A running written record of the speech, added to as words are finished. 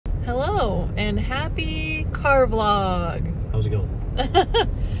Hello and happy car vlog. How's it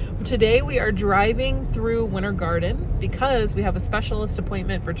going? Today we are driving through Winter Garden because we have a specialist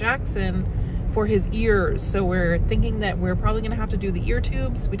appointment for Jackson for his ears. So we're thinking that we're probably gonna have to do the ear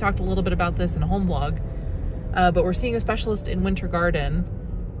tubes. We talked a little bit about this in a home vlog, but we're seeing a specialist in Winter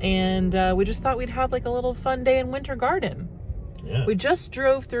Garden, and we just thought we'd have like a little fun day in Winter Garden. Yeah. We just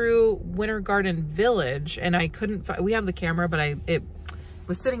drove through Winter Garden Village, and I couldn't find, we have the camera, but it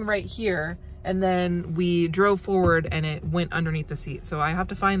was sitting right here, and then we drove forward and it went underneath the seat. So I have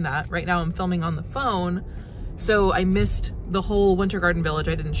to find that. Right now I'm filming on the phone, so I missed the whole Winter Garden Village.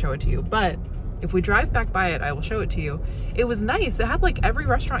 I didn't show it to you, but if we drive back by it, I will show it to you. It was nice. It had like every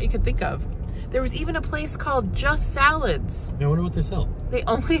restaurant you could think of. There was even a place called Just Salads. Yeah, I wonder what they sell. They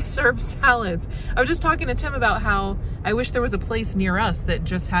only serve salads. I was just talking to Tim about how I wish there was a place near us that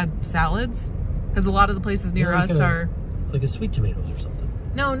just had salads, because a lot of the places near us are like a sweet tomatoes or something.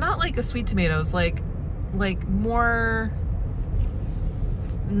 No, not like a sweet tomatoes, like more,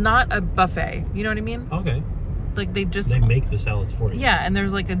 not a buffet, you know what I mean? Okay. Like they make the salads for you. Yeah, and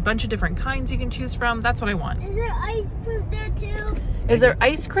there's like a bunch of different kinds you can choose from. That's what I want. Is there ice cream there too? Is there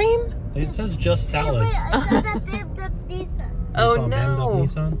ice cream? It says Just Salads. Wait, I saw that Nissan. Oh no.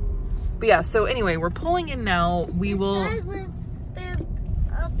 Nissan? But yeah, so anyway, we're pulling in now. We will. Up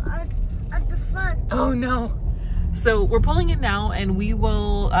at the front. Oh no. So we're pulling in now, and we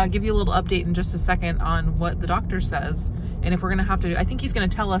will give you a little update in just a second on what the doctor says, and if we're gonna have to do, I think he's gonna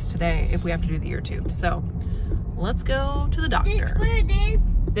tell us today if we have to do the ear tubes. So let's go to the doctor. This is where it is.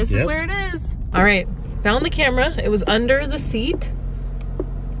 This is where it is. All right, found the camera. It was under the seat.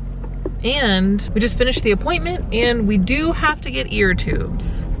 And we just finished the appointment, and we do have to get ear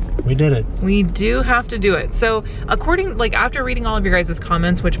tubes. We did it. We do have to do it. So after reading all of your guys'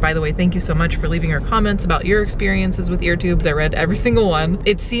 comments, which by the way, thank you so much for leaving your comments about your experiences with ear tubes. I read every single one.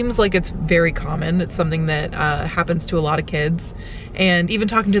 It seems like it's very common. It's something that happens to a lot of kids. And even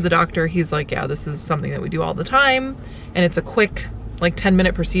talking to the doctor, he's like, yeah, this is something that we do all the time. And it's a quick, like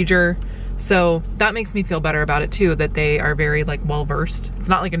 10-minute procedure. So that makes me feel better about it too, that they are very like well-versed. It's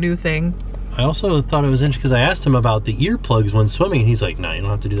not like a new thing. I also thought it was interesting because I asked him about the earplugs when swimming, and he's like, nah, you don't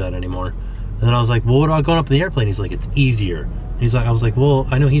have to do that anymore. And then I was like, well, what about going up in the airplane? He's like, it's easier. He's like, I was like, well,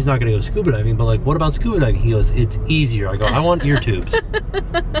 I know he's not gonna go scuba diving, but like, what about scuba diving? He goes, it's easier. I go, I want ear tubes.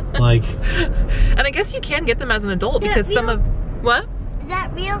 Like, and I guess you can get them as an adult because some of, what? Is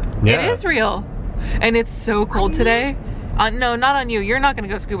that real? Yeah. It is real. And it's so cold today. No, not on you. You're not gonna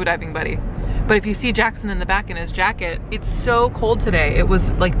go scuba diving, buddy. But if you see Jackson in the back in his jacket, it's so cold today. It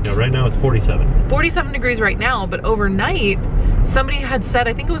was like... Yeah, right now it's 47. 47 degrees right now, but overnight, somebody had said,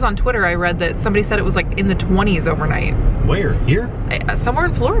 I think it was on Twitter, I read that somebody said it was like in the 20s overnight. Where? Here? Somewhere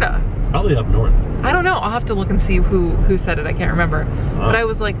in Florida. Probably up north. I don't know. I'll have to look and see who said it. I can't remember. But I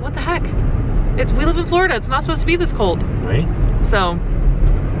was like, what the heck? We live in Florida. It's not supposed to be this cold. Right? So,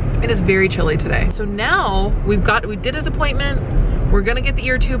 it is very chilly today. So now, we did his appointment. We're gonna get the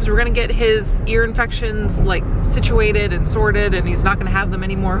ear tubes. We're gonna get his ear infections like situated and sorted, and he's not gonna have them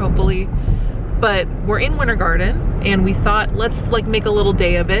anymore, hopefully. But we're in Winter Garden, and we thought, let's like make a little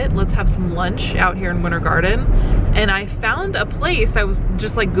day of it. Let's have some lunch out here in Winter Garden. And I found a place, I was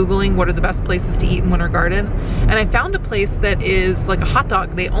just like Googling what are the best places to eat in Winter Garden. And I found a place that is like a hot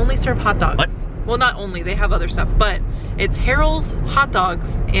dog. They only serve hot dogs. What? Well, not only, they have other stuff, but it's Harrell's hot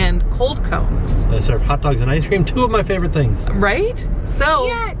dogs and cold cones. They serve hot dogs and ice cream, two of my favorite things. Right? So.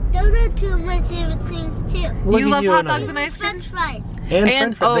 Yeah, those are two of my favorite things too. You love hot dogs and ice cream? French fries. And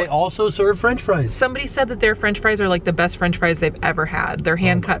French fries. They also serve French fries. Somebody said that their French fries are like the best French fries they've ever had. They're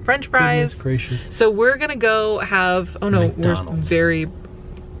hand-cut French fries. Goodness gracious. So we're gonna go have, oh no, McDonald's.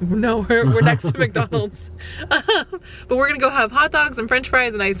 we're next to McDonald's. But we're gonna go have hot dogs and French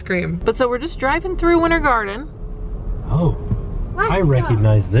fries and ice cream. But so we're just driving through Winter Garden. Oh, I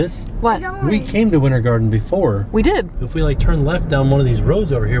recognize this. What? We came to Winter Garden before. We did. If we like turn left down one of these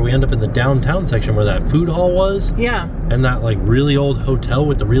roads over here, we end up in the downtown section where that food hall was. Yeah. And that like really old hotel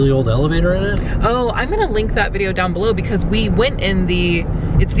with the really old elevator in it. Oh, I'm gonna link that video down below because we went in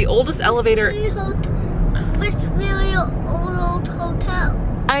it's the oldest elevator. Which really old hotel?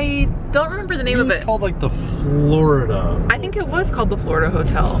 I don't remember the name of it. It's called like the Florida. I think it was called the Florida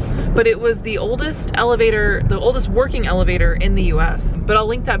Hotel, but it was the oldest elevator, the oldest working elevator in the US. But I'll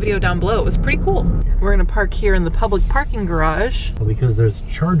link that video down below. It was pretty cool. We're gonna park here in the public parking garage. Well, because there's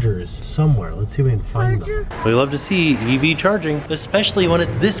chargers somewhere. Let's see if we can find them. We love to see EV charging, especially when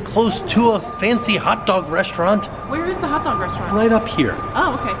it's this close to a fancy hot dog restaurant. Where is the hot dog restaurant? Right up here.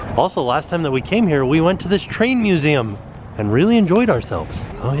 Oh, okay. Also, last time that we came here, we went to this train museum and really enjoyed ourselves.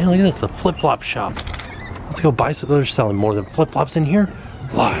 Oh yeah, look at this, the flip-flop shop. Let's go buy some. They're selling more than flip-flops in here.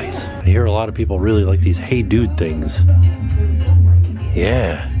 Lies. I hear a lot of people really like these hey dude things.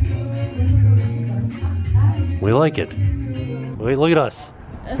 Yeah. We like it. Wait, look at us.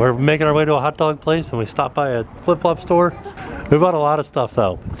 We're making our way to a hot dog place and we stopped by a flip-flop store. We bought a lot of stuff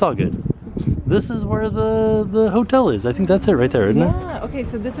though. It's all good. This is where the hotel is. I think that's it right there, isn't it? Yeah, okay,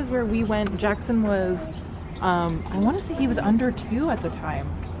 so this is where we went. Jackson was, I want to say he was under 2 at the time.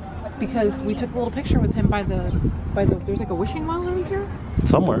 Because we took a little picture with him by the, there's like a wishing well over here?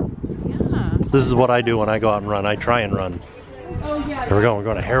 Somewhere. Yeah. This is what I do when I go out and run. I try and run. Oh yeah. Here we go. We're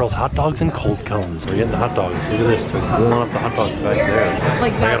going to Harrell's Hot Dogs and Cold Cones. We're getting the hot dogs. Look at this. They're pulling up the hot dogs back there.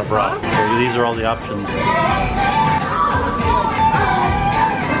 Like I got a bra. sauce? So these are all the options.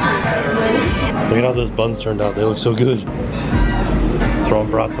 Look at how those buns turned out. They look so good.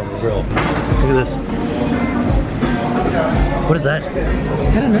 Throwing brats on the grill. Look at this. What is that?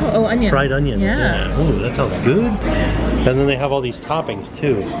 I don't know. Oh, onion. Fried onions. Yeah. Ooh, that sounds good. And then they have all these toppings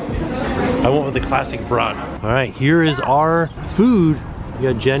too. I went with the classic brat. All right, here is our food.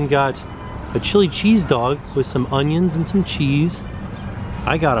 Jen got a chili cheese dog with some onions and some cheese.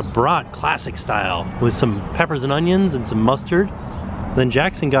 I got a brat classic style with some peppers and onions and some mustard. Then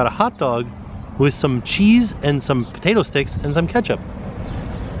Jackson got a hot dog with some cheese and some potato sticks and some ketchup.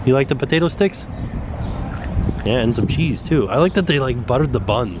 You like the potato sticks? Yeah, and some cheese too. I like that they like buttered the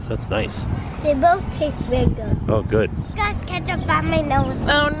buns. That's nice. They both taste very good. Oh, good. Got ketchup on my nose.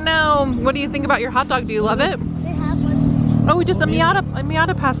 Oh no. What do you think about your hot dog? Do you love it? They have one. Oh, we just, a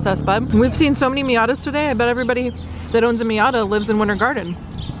Miata passed us, bud. We've seen so many Miatas today. I bet everybody that owns a Miata lives in Winter Garden.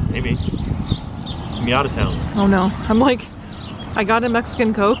 Maybe. Miata Town. Oh no. I'm like, I got a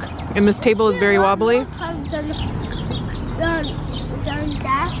Mexican Coke and this table is very wobbly.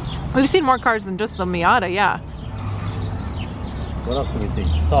 We've seen more cars than just the Miata, yeah. What else can we see?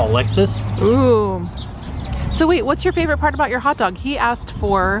 Saw Lexus. Ooh. So wait, what's your favorite part about your hot dog? He asked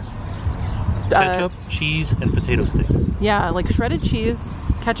for Ketchup, cheese, and potato sticks. yeah, like shredded cheese,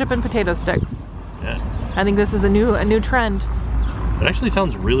 ketchup, and potato sticks. Yeah. I think this is a new trend. It actually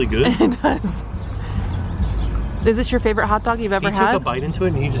sounds really good. It does. Is this your favorite hot dog you've ever He had? took a bite into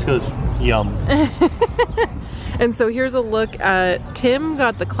it and he just goes, yum. And so here's a look at, Tim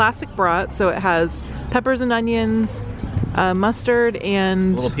got the classic brat, so it has peppers and onions, mustard,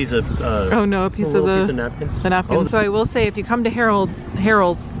 and A little piece of oh no, a piece of the napkin. The napkin. Oh, so I will say, if you come to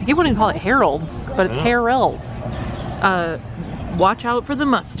Harrell's, I keep wanting to call it Harold's, but it's I know. Harrell's. Watch out for the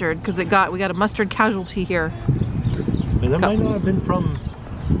mustard, because we got a mustard casualty here. And that might not have been from.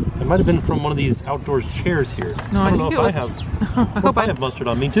 It might have been from one of these outdoors chairs here. No, I don't I think know it if I was- have. I What hope if I have mustard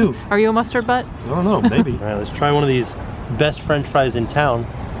on me too? Are you a mustard butt? I don't know. Maybe. All right, let's try one of these best French fries in town.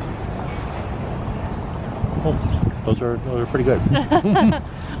 Oh, those are pretty good.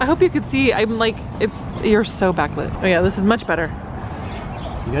 I hope you could see. I'm like, you're so backlit. Oh yeah, this is much better.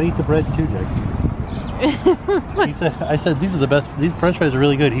 You gotta eat the bread too, Jackson. I said these are the best. These French fries are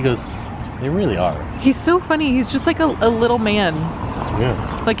really good. He goes, they really are. He's so funny. He's just like a little man.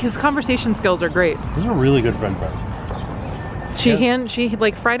 Yeah. Like his conversation skills are great. Those are really good French fries. She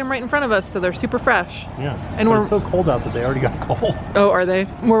like fried them right in front of us, so they're super fresh. Yeah. And But we're it's so cold out that they already got cold. Oh, are they?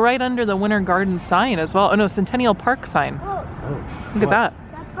 We're right under the Winter Garden sign as well. Oh no, Centennial Park sign. Oh, Look at that.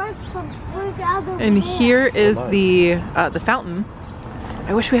 that bird flew out over And there. here is nice. the fountain.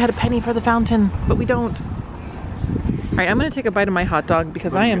 I wish we had a penny for the fountain, but we don't. All right, I'm gonna take a bite of my hot dog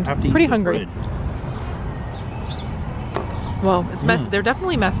because I am You have to eat pretty the hungry. bread. Well, it's messy. They're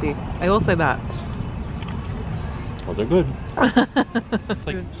definitely messy. I will say that. Well, they're good. It's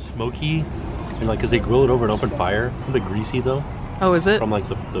like smoky, and like, cause they grill it over an open fire. A little bit greasy though, Oh, is it? from like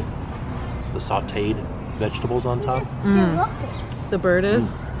the sautéed vegetables on top. Mm. Look, The bird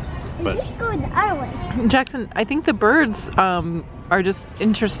is. But let's go the other way. Jackson, I think the birds are just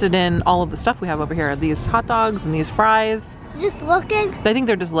interested in all of the stuff we have over here. These hot dogs and these fries. Just looking. I think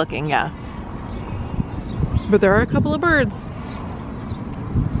they're just looking, yeah. But there are a couple of birds.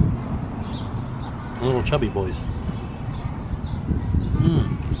 little chubby boys.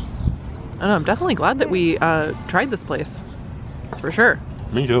 I don't know, I'm definitely glad that we tried this place. For sure.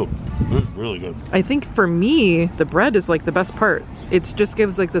 Me too. Really good. I think for me, the bread is like the best part. It just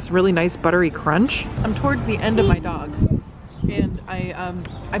gives like this really nice buttery crunch. I'm towards the end of my dog. And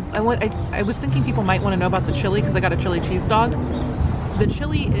I was thinking people might want to know about the chili because I got a chili cheese dog. The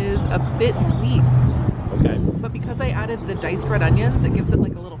chili is a bit sweet, Okay. but because I added the diced red onions, it gives it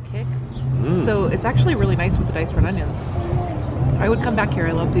like a little kick. So it's actually really nice with the diced red onions. I would come back here.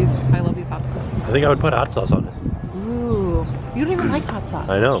 I love these hot dogs. I think I would put hot sauce on it. Ooh, you don't even like hot sauce.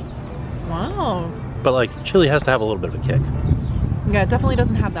 I know. Wow. But like chili has to have a little bit of a kick. Yeah, it definitely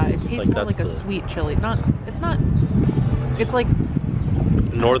doesn't have that. It tastes Like, more like a that's the- sweet chili. It's like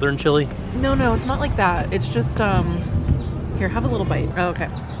northern chili? No, no, it's not like that. It's just, here, have a little bite. Oh, okay.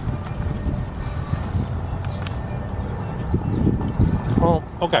 Oh,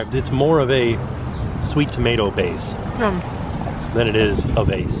 okay. It's more of a sweet tomato base than it is of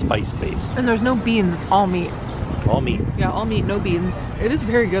a spice base. And there's no beans, it's all meat. All meat. Yeah, all meat, no beans. It is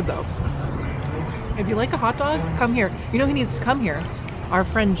very good though. If you like a hot dog, come here. You know who needs to come here? Our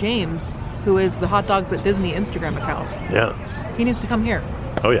friend James, who is the Hot Dogs at Disney Instagram account. Yeah. He needs to come here.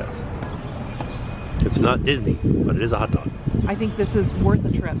 Oh yeah. It's not Disney, but it is a hot dog. I think this is worth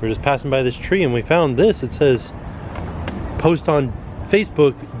a trip. We're just passing by this tree and we found this. It says, post on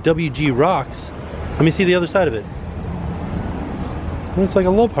Facebook, WG Rocks. Let me see the other side of it. It's like a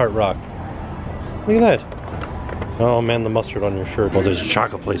love heart rock. Look at that. Oh man, the mustard on your shirt. Well, there's a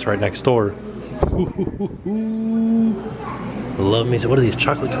chocolate place right next door. Love me. So what are these?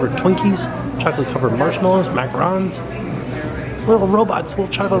 Chocolate covered Twinkies? Chocolate covered marshmallows? Macarons? Little robots, little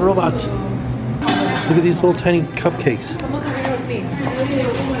chocolate robots. Look at these little tiny cupcakes.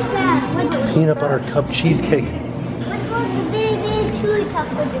 Peanut butter cup cheesecake.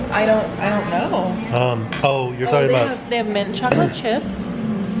 I don't know. Oh, you're talking about... They have mint chocolate chip.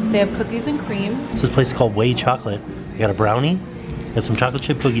 They have cookies and cream. This place is called Way Chocolate. You got a brownie, got some chocolate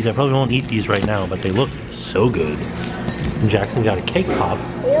chip cookies. I probably won't eat these right now, but they look so good. And Jackson got a cake pop.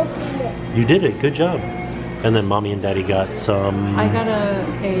 You did it, good job. And then mommy and daddy got some... I got a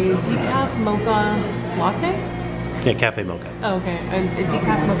decaf mocha latte. Yeah, cafe mocha. Oh, okay, a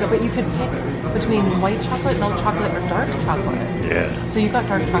decaf mocha, but you could pick between white chocolate, milk chocolate, or dark chocolate. Yeah. So you got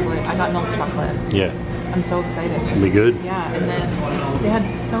dark chocolate, I got milk chocolate. Yeah. I'm so excited. Be good? Yeah, and then they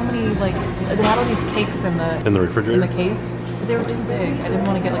had so many, like, they had all these cakes in the refrigerator? In the case, but they were too big. I didn't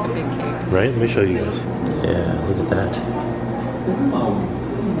want to get like a big cake. Right? Let me show you guys. Yeah, look at that.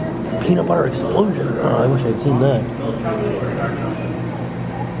 Peanut butter explosion. Oh, I wish I'd seen that.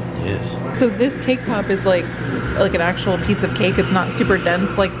 Yes. So this cake pop is like an actual piece of cake. It's not super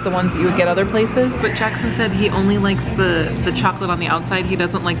dense like the ones that you would get other places. But Jackson said he only likes the chocolate on the outside. He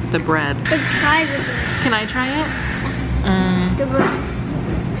doesn't like the bread. Let's try this. Can I try it? The bread.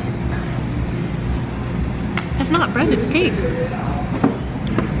 It's not bread, it's cake.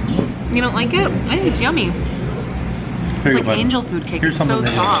 You don't like it? I think it's yummy. It's like angel food cake. It's so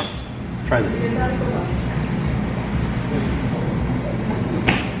soft. Try this.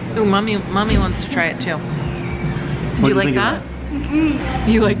 Ooh, mommy wants to try it too. Do you like that?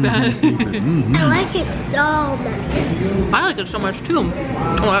 You like that? I like it so much. I like it so much too.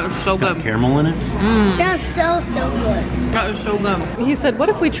 Oh, that was so good. Caramel in it? That's so good. That was so good. He said, what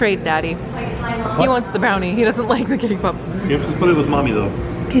if we trade Daddy? He wants the brownie. He doesn't like the cake pop. You have to split it with mommy though.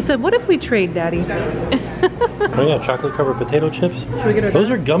 He said, what if we trade Daddy? Oh yeah, chocolate covered potato chips. Should we get her Those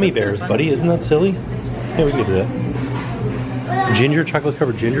are gummy bears, buddy. Isn't that silly? Yeah, we can do that. Ginger, chocolate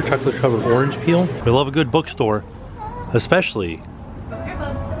covered orange peel. We love a good bookstore, especially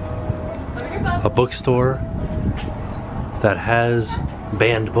a bookstore that has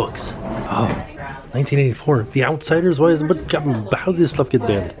banned books. Oh, 1984. The Outsiders? How did this stuff get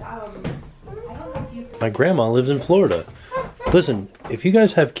banned? My grandma lives in Florida. Listen, if you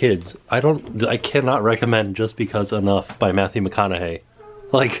guys have kids, I cannot recommend Just Because Enough by Matthew McConaughey.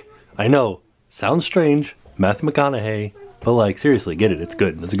 Like, I know, sounds strange, Matthew McConaughey, but like, seriously, get it, it's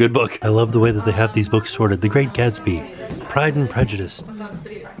good. It's a good book. I love the way that they have these books sorted. The Great Gatsby, Pride and Prejudice,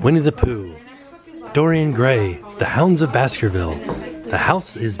 Winnie the Pooh, Dorian Gray, The Hounds of Baskerville, The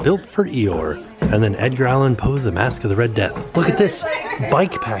House is Built for Eeyore, and then Edgar Allan Poe, The Mask of the Red Death. Look at this,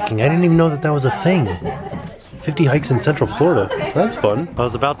 bike packing. I didn't even know that that was a thing. 50 hikes in Central Florida. That's fun. I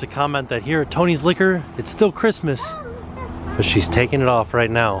was about to comment that here at Tony's Liquor, it's still Christmas, but she's taking it off right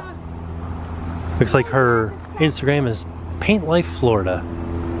now. Looks like her Instagram is Paint Life Florida.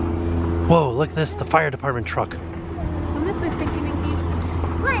 Whoa, look at this, the fire department truck. Come this way, Stinky Minky.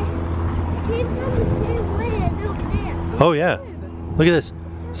 Wait. Keep going the same way and do there. Oh yeah, look at this.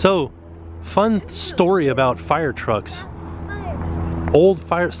 So, fun story about fire trucks.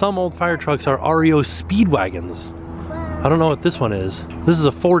 Some old fire trucks are REO Speedwagons. I don't know what this one is. This is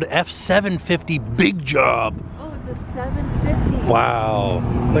a Ford F750 Big Job. Oh, it's a 750. Wow,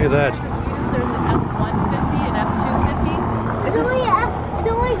 look at that. There's an F150 and F250. It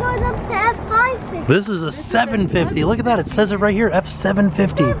only goes up to F550. This is a 750. Look at that, it says it right here,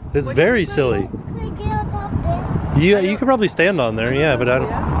 F750. It's very silly. Can I get up there? Yeah, you could probably stand on there, yeah, but I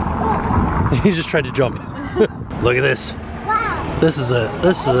don't. He just tried to jump. Look at this. Wow. This is a.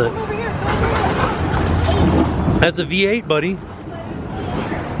 That's a V8, buddy.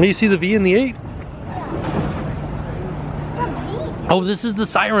 You see the V in the 8? Oh, this is the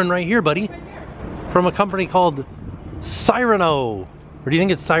siren right here, buddy. From a company called Sireno. Or do you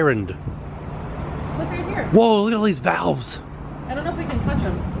think it's sirened? Look right here. Whoa, look at all these valves. I don't know if we can touch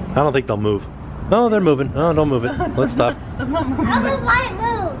them. I don't think they'll move. Oh, they're moving. Oh, don't move it. Let's stop. It's not moving. How does light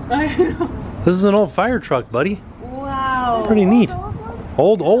move? I know. This is an old fire truck, buddy. Wow. Pretty neat.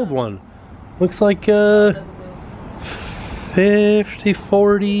 Old one. Looks like 50-40.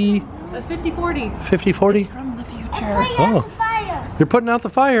 50-40. 50-40. From the future. Oh. Fire. You're putting out the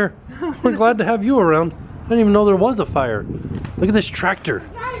fire. We're glad to have you around. I didn't even know there was a fire. Look at this tractor.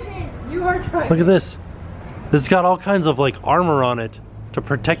 You are trying. Look at this. It's got all kinds of like armor on it to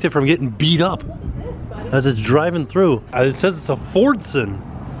protect it from getting beat up as it's driving through. It says it's a Fordson.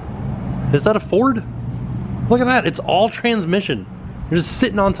 Is that a Ford? Look at that. It's all transmission. You're just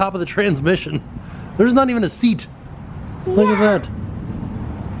sitting on top of the transmission. There's not even a seat. Look at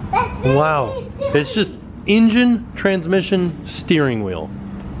that. Wow. It's just engine, transmission, steering wheel.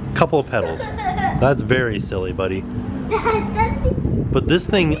 Couple of pedals. That's very silly, buddy. But this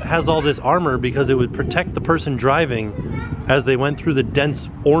thing has all this armor because it would protect the person driving as they went through the dense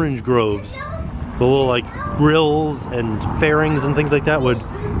orange groves. The little like grills and fairings and things like that would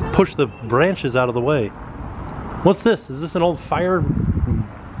push the branches out of the way. What's this? Is this an old fire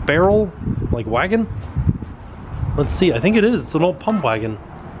barrel, like wagon? Let's see, I think it is. It's an old pump wagon.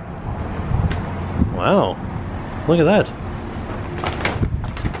 Wow, look at that.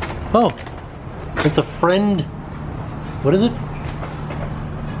 Oh, it's a friend. What is it?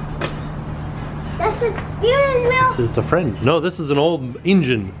 That's the steering wheel. It's a friend. No, this is an old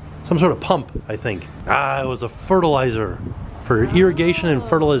engine. Some sort of pump, I think. Ah, it was a fertilizer for irrigation and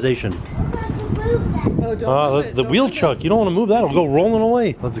fertilization. Oh, don't Ah, move that's it, the don't wheel move it. chuck. You don't want to move that. It'll go rolling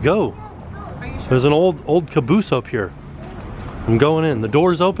away. Let's go. Are you sure? There's an old caboose up here. I'm going in. The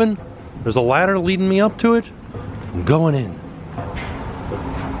door's open. There's a ladder leading me up to it. I'm going in.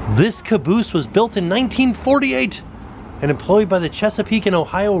 This caboose was built in 1948 and employed by the Chesapeake and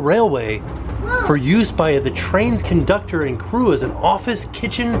Ohio Railway for use by the train's conductor and crew as an office,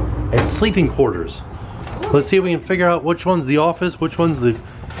 kitchen, and sleeping quarters. Let's see if we can figure out which one's the office, which one's the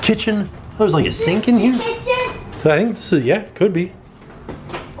kitchen. There's like a sink in here. Kitchen. I think this is, yeah, could be.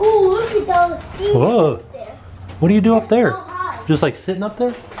 Oh, look at those seats Whoa. up there. What do you do up there? So high. Just like sitting up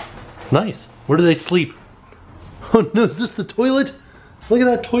there? It's nice. Where do they sleep? Oh no, is this the toilet? Look at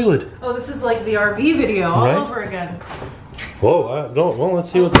that toilet. Oh, this is like the RV video all Right? over again. Whoa, don't, well,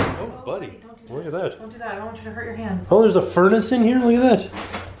 let's see what's, oh buddy, look at that. Don't do that. I don't want you to hurt your hands. Oh, there's a furnace in here, look at that.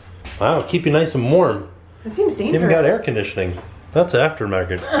 Wow, keep you nice and warm. It seems dangerous. Even got air conditioning. That's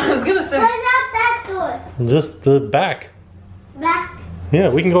aftermarket. I was gonna say. What's out that door? Just the back. Back. Yeah,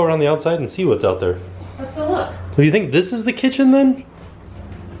 we can go around the outside and see what's out there. Let's go look. Do you think this is the kitchen then?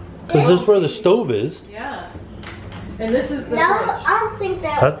 Because this is where the stove is. Yeah. And this is the No, fridge. I don't think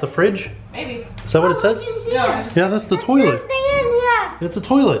that. That's the fridge? Maybe. Is that what it says? Look in No, here. I just- Yeah, that's the There's toilet. something in here. It's a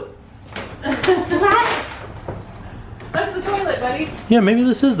toilet. That's the toilet, buddy. Yeah, maybe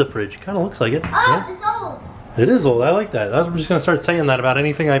this is the fridge. Kind of looks like it. Oh, Yeah. it's old. It is old. I like that. I'm just gonna start saying that about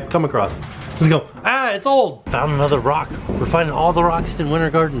anything I've come across. Just go, ah, it's old. Found another rock. We're finding all the rocks in Winter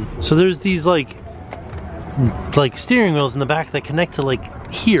Garden. So there's these like steering wheels in the back that connect to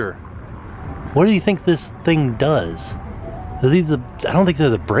like here. What do you think this thing does? Are these the? I don't think they're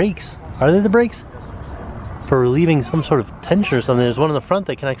the brakes. Are they the brakes? For relieving some sort of tension or something. There's one in the front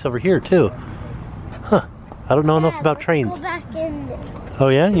that connects over here too. Huh. I don't know enough about Let's trains. Go back in. Oh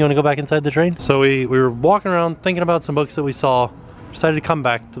yeah? You want to go back inside the train? So we were walking around thinking about some books that we saw. Decided to come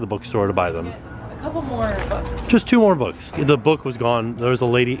back to the bookstore to buy them. A couple more books. Just 2 more books. The book was gone. There was a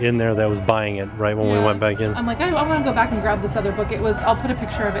lady in there that was buying it right when we Yeah. went back in. I'm like, I want to go back and grab this other book. It was, I'll put a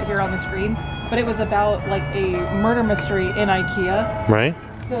picture of it here on the screen, but it was about like a murder mystery in IKEA. Right?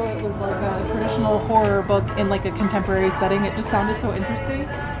 So it was like a traditional horror book in like a contemporary setting. It just sounded so interesting.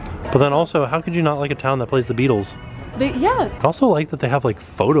 But then also, how could you not like a town that plays the Beatles? Yeah, I also like that they have like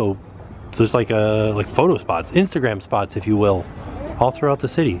there's like photo spots, Instagram spots if you will, all throughout the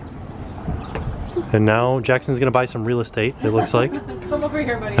city. And now Jackson's gonna buy some real estate, it looks like. come over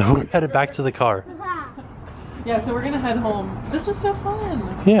here, buddy. And we're headed back to the car. Yeah, so we're gonna head home. This was so fun.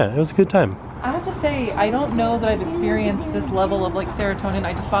 Yeah, it was a good time. I have to say, I don't know that I've experienced this level of like serotonin.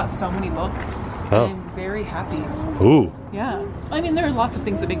 I just bought so many books. Oh. And I'm very happy. Ooh. Yeah. I mean, there are lots of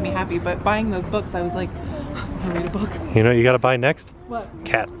things that make me happy, but buying those books, I was like, I'm gonna read a book. You know what you gotta buy next? What?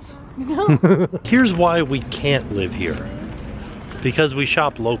 Cats. No. Here's why we can't live here. Because we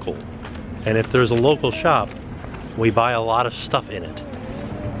shop local. And if there's a local shop, we buy a lot of stuff in it.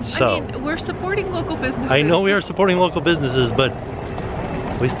 So, I mean, we're supporting local businesses. I know we are supporting local businesses, but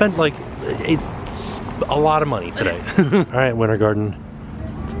we spent like a lot of money today. All right, Winter Garden.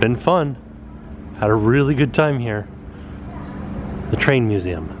 It's been fun. Had a really good time here. the train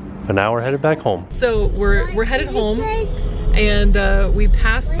museum. But now we're headed back home. So we're headed home, and we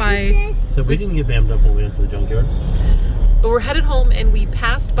passed by. So we didn't get bammed up when we went to the junkyard. But we're headed home, and we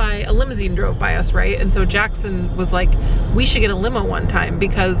passed by, a limousine drove by us, right? And so Jackson was like, we should get a limo one time,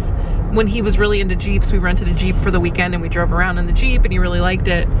 because when he was really into Jeeps, we rented a Jeep for the weekend and we drove around in the Jeep and he really liked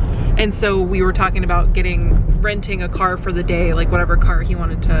it. And so we were talking about renting a car for the day, like whatever car he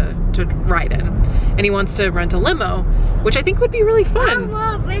wanted to ride in. And he wants to rent a limo, which I think would be really fun. I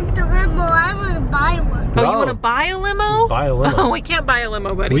want to rent a limo. I want to buy one. Oh, you want to buy a limo? Buy a limo. Oh, I can't buy a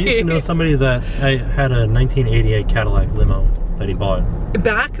limo, buddy. We used to know somebody that had a 1988 Cadillac limo that he bought.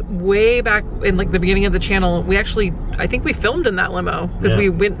 Way back in like the beginning of the channel, we actually, I think we filmed in that limo, because we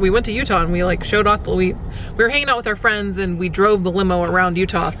went to Utah and we like showed off we were hanging out with our friends and we drove the limo around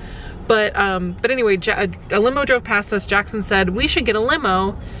Utah. But anyway, a limo drove past us. Jackson said we should get a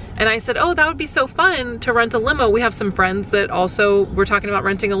limo, and I said, oh, that would be so fun to rent a limo. We have some friends that also were talking about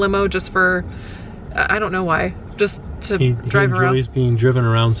renting a limo just for I don't know why, just to drive around. He enjoys being driven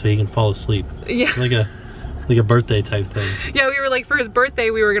around so he can fall asleep. Yeah. Like a birthday type thing. Yeah, we were like, for his birthday,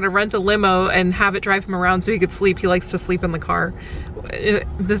 we were gonna rent a limo and have it drive him around so he could sleep. He likes to sleep in the car.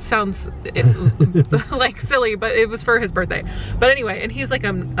 This sounds like silly, but it was for his birthday. But anyway, and he's like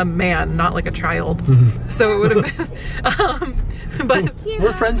a man, not like a child. So it would have been, but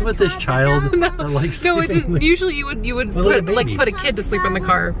we're friends with this child that likes sleeping. No, usually you would put a kid to sleep in the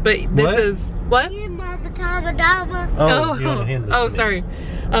car, but this is what? Oh, sorry.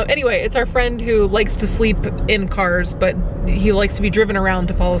 Anyway, it's our friend who likes to sleep in cars, but he likes to be driven around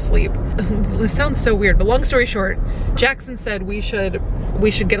to fall asleep. This sounds so weird, but long story short, Jackson said we should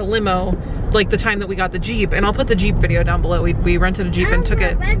get a limo like the time that we got the Jeep, and I'll put the Jeep video down below. We rented a Jeep and took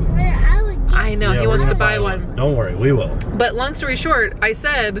it. I know, he wants to buy one. Don't worry, we will. But long story short, I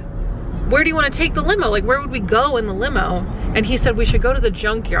said, where do you want to take the limo? Like, where would we go in the limo? And he said we should go to the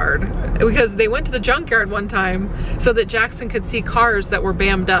junkyard, because they went to the junkyard one time so that Jackson could see cars that were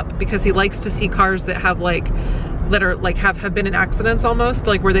bammed up, because he likes to see cars that have have been in accidents almost,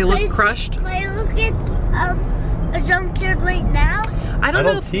 like where they look crushed. Can I look at a junkyard right now? I don't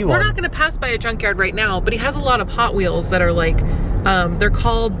know if we're not gonna pass by a junkyard right now, but he has a lot of Hot Wheels that are like, they're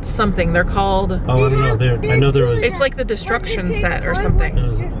called something. They're called. Oh, I don't know. I know there was. It's like the destruction set or something. It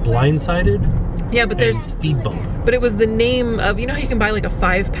was Blindsided. Yeah, but there's Speed Bump. But it was the name of, you know how you can buy like a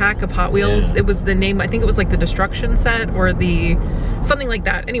 5-pack of Hot Wheels? Yeah. It was the name. I think it was like the destruction set or the something like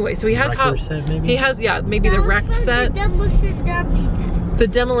that. Anyway, so he has set, maybe? He has maybe the wrecked set. The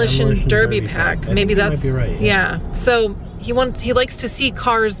Demolition Derby pack. Maybe that's might be right, yeah. So he likes to see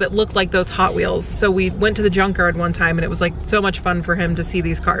cars that look like those Hot Wheels. So we went to the junkyard one time and it was like so much fun for him to see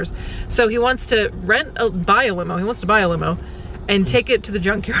these cars. So he wants to buy a limo. He wants to buy a limo and take it to the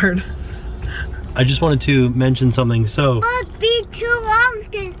junkyard. I just wanted to mention something. So it'd be too long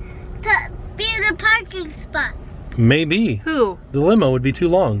to be in the parking spot. Maybe. Who? The limo would be too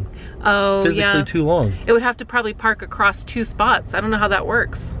long. Oh, physically too long. It would have to probably park across 2 spots. I don't know how that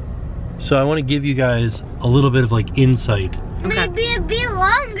works. So I want to give you guys a little bit of like insight. Okay. Maybe it'd be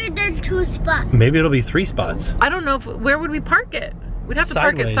longer than 2 spots. Maybe it'll be 3 spots. I don't know where would we park it? We'd have to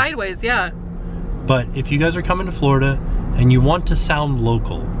park it sideways, yeah. But if you guys are coming to Florida and you want to sound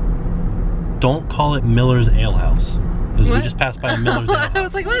local, don't call it Miller's Ale House. Because we just passed by a Miller's Ale House. I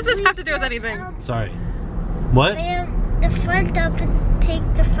was like, what does this have to do with anything? Sorry. What? The front up and take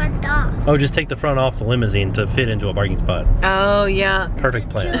the front off. Oh, just take the front off the limousine to fit into a parking spot. Oh, yeah. Perfect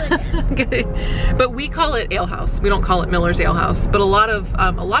plan. Okay. But we call it Ale House. We don't call it Miller's Ale House. But a lot of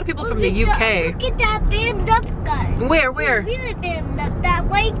people from the UK. Look at that bammed up guy. Where? Really bammed up, that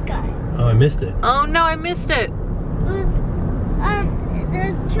white guy. Oh, I missed it. Oh no, I missed it.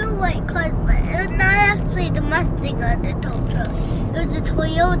 There's 2 white cars, but it's not actually the Mustang on the tow truck. It was a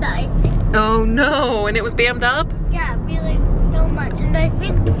Toyota, I think. Oh no, and it was bammed up? Yeah, really so much. And I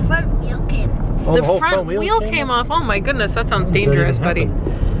think the front wheel came off. Oh, the front wheel came off? Oh my goodness, that sounds dangerous, buddy.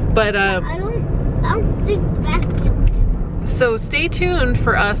 But I don't think the back wheel came off. So stay tuned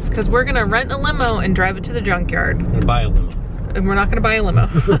for us, because we're gonna rent a limo and drive it to the junkyard. And buy a limo. And we're not gonna buy a limo.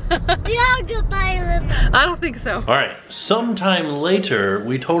 We are gonna buy a limo. I don't think so. All right, sometime later,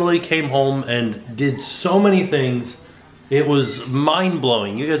 we totally came home and did so many things. It was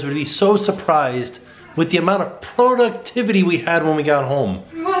mind-blowing. You guys would be so surprised with the amount of productivity we had when we got home.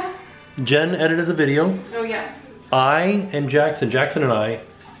 What? Jen edited the video. Oh yeah. I and Jackson and I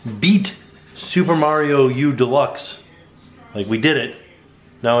beat Super Mario U Deluxe. Like, we did it.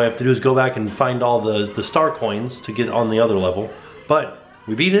 Now all we have to do is go back and find all the star coins to get on the other level. But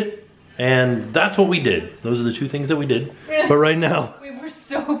we beat it, and that's what we did. Those are the 2 things that we did. But right now... We were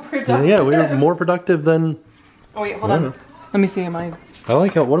so productive. Yeah, we were more productive than... Oh wait, hold on. Let me see mine. I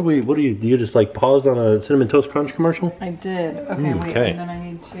like how, do you just like pause on a Cinnamon Toast Crunch commercial? I did. Okay, wait, okay. and then I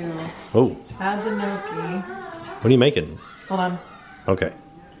need to add the gnocchi. What are you making? Hold on. Okay.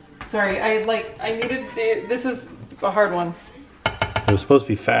 Sorry, I needed, this is a hard one. It was supposed to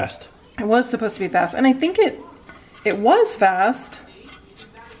be fast. It was supposed to be fast, and I think it was fast.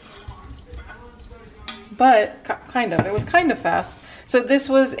 But kind of, it was kind of fast. So this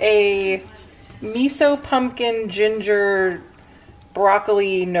was a miso pumpkin ginger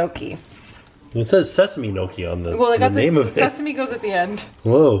broccoli gnocchi. It says sesame gnocchi on the, well, I got the name of it. Sesame goes at the end.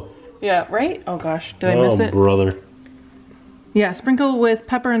 Whoa. Yeah, right? Oh gosh, did I miss it? Oh, brother. Yeah, sprinkle with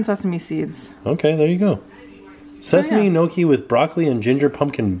pepper and sesame seeds. Okay, there you go. Sesame gnocchi with broccoli and ginger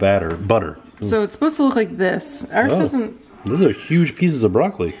pumpkin butter. So it's supposed to look like this. Ours doesn't... Those are huge pieces of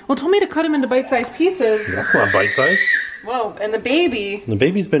broccoli. Well, it told me to cut them into bite-sized pieces. That's not bite-sized. Whoa, and the baby... The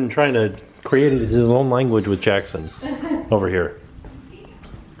baby's been trying to create his own language with Jackson over here.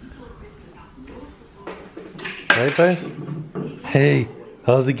 Right, Ty? Hey,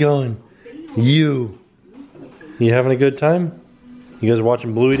 how's it going? You having a good time? You guys are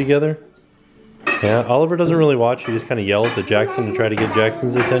watching Bluey together? Yeah, Oliver doesn't really watch. He just kind of yells at Jackson to try to get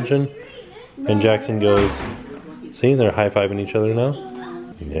Jackson's attention. And Jackson goes, see, they're high-fiving each other now.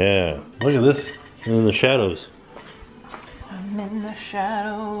 Yeah, look at this in the shadows. I'm in the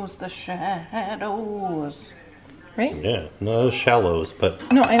shadows, Right? Yeah, no, shallows,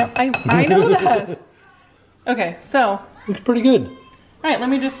 but... No, I know that. Okay, so... Looks pretty good. Alright, let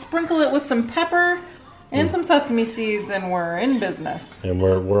me just sprinkle it with some pepper and some sesame seeds, and we're in business. And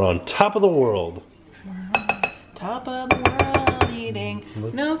we're on top of the world. We're on top of the world eating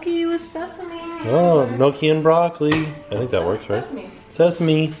gnocchi with sesame. Oh, gnocchi and broccoli. I think that works, right? Sesame.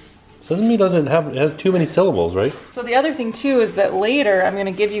 Sesame. Sesame doesn't have, it has too many syllables, right? So the other thing too is that later I'm going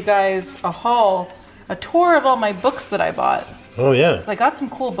to give you guys a tour of all my books that I bought. Oh yeah. So I got some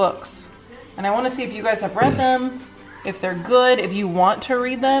cool books. And I want to see if you guys have read them, if they're good, if you want to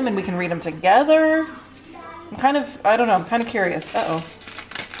read them and we can read them together. I don't know, I'm kind of curious. Uh-oh.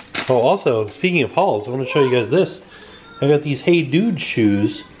 Oh, also, speaking of hauls, I want to show you guys this. I got these Hey Dude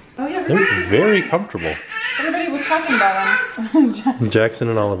shoes. Oh yeah, they're very comfortable. Everybody was talking about them. Jackson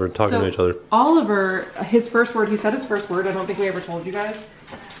and Oliver talking to each other. Oliver, his first word, he said his first word. I don't think we ever told you guys.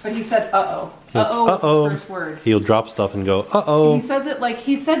 But he said, uh-oh. Uh-oh was his first word. He'll drop stuff and go, uh-oh. He says it like,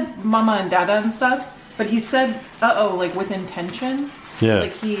 he said mama and dada and stuff, but he said uh-oh like with intention. Yeah.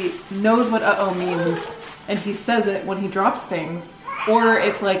 Like he knows what uh-oh means, and he says it when he drops things. Or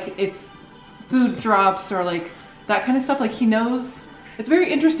if food drops or like that kind of stuff, like he knows. It's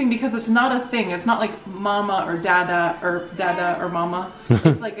very interesting because it's not a thing. It's not like mama or dada or mama.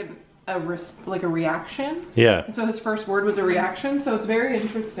 It's like a reaction. Yeah. And so his first word was a reaction, so it's very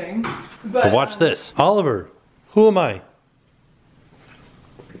interesting. But watch this. Oliver, who am I?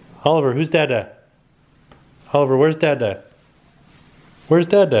 Oliver, who's Dada? Oliver, where's Dada? Where's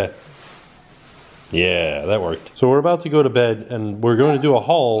Dada? Yeah, that worked. So we're about to go to bed and we're going to do a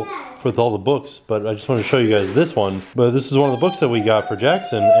haul with all the books, but I just want to show you guys this one. But this is one of the books that we got for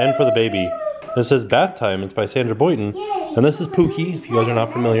Jackson and for the baby. This says Bath Time. It's by Sandra Boynton. And this is Pookie, if you guys are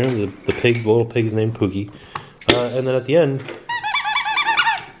not familiar. The little pig is named Pookie. And then at the end,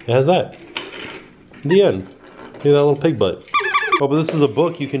 it has that. The end. Look at that little pig butt. Oh, but this is a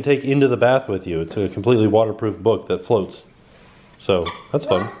book you can take into the bath with you. It's a completely waterproof book that floats. So, that's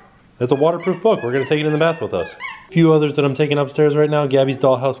fun. It's a waterproof book. We're going to take it in the bath with us. A few others that I'm taking upstairs right now. Gabby's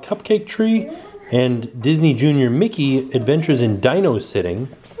Dollhouse Cupcake Tree. And Disney Junior Mickey Adventures in Dino Sitting.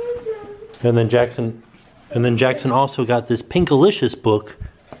 And then Jackson also got this Pinkalicious book,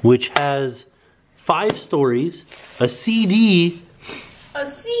 which has 5 stories, a CD. A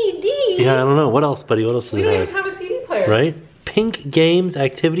CD? Yeah, I don't know. What else, buddy? What else does it have? We don't even have a CD player. Right? Pink games,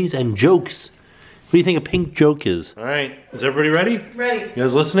 activities, and jokes. What do you think a pink joke is? All right. Is everybody ready? Ready. You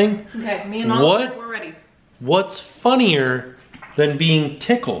guys listening? Okay, me and Oliver, we're ready. What's funnier than being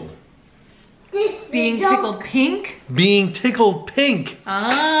tickled? Being tickled pink? Being tickled pink.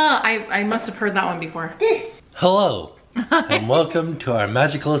 Ah, I must have heard that one before. Hello, and welcome to our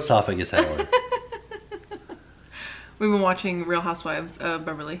magical esophagus hour. We've been watching Real Housewives of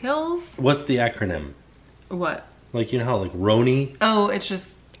Beverly Hills. What's the acronym? What? Like, you know how, like, RHOBH? Oh, it's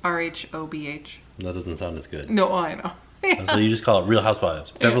just RHOBH. That doesn't sound as good. No, I know. So you just call it Real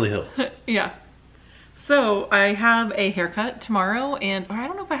Housewives, Beverly Hills. Yeah. So I have a haircut tomorrow, or I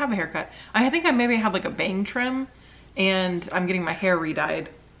don't know if I have a haircut. I think I maybe have like a bang trim, and I'm getting my hair re-dyed.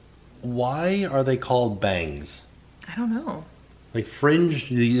 Why are they called bangs? I don't know. Like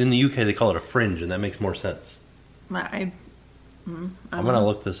fringe, in the UK they call it a fringe, and that makes more sense. I'm gonna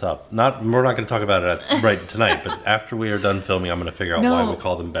look this up. We're not gonna talk about it right tonight, but after we are done filming, I'm gonna figure out why we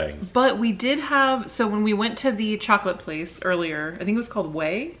call them bangs. But we did have, so when we went to the chocolate place earlier, I think it was called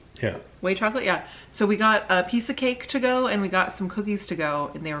Way. Yeah. Way chocolate, yeah. So we got a piece of cake to go and we got some cookies to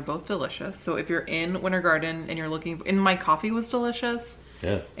go, and they were both delicious. So if you're in Winter Garden and you're looking, and my coffee was delicious.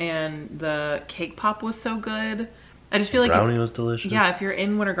 Yeah. And the cake pop was so good. I just feel like brownie was delicious. Yeah, if you're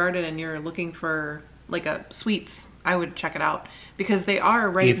in Winter Garden and you're looking for like a sweets, I would check it out because they are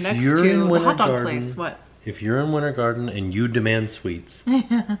right next to the hot dog place. What? If you're in Winter Garden and you demand sweets,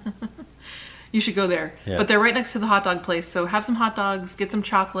 you should go there. Yeah. But they're right next to the hot dog place, so have some hot dogs, get some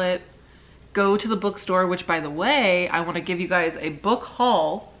chocolate, go to the bookstore, which by the way, I want to give you guys a book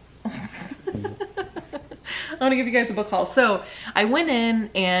haul. I want to give you guys a book haul. So I went in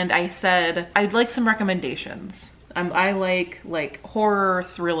and I said, I'd like some recommendations. I like horror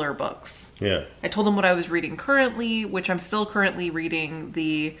thriller books. Yeah. I told them what I was reading currently, which I'm still currently reading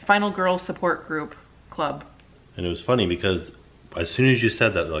the Final Girl Support Group Club. And it was funny because as soon as you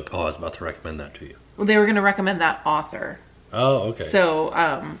said that, they're like, oh, I was about to recommend that to you. Well, they were going to recommend that author. Oh, okay.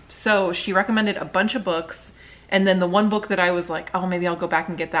 So, so she recommended a bunch of books, and then the one book that I was like, oh, maybe I'll go back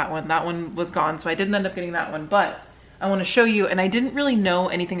and get that one was gone, so I didn't end up getting that one, but I want to show you, and I didn't really know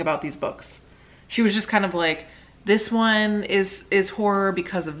anything about these books. She was just kind of like, this one is horror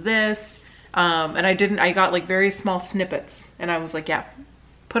because of this, and I got like very small snippets, and I was like, yeah,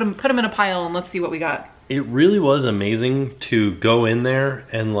 put them in a pile and let's see what we got. It really was amazing to go in there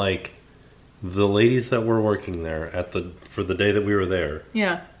and like the ladies that were working there for the day that we were there.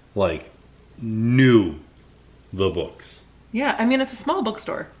 Yeah. Like knew the books. Yeah, I mean, it's a small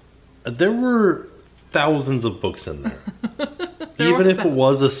bookstore. There were thousands of books in there. Even if it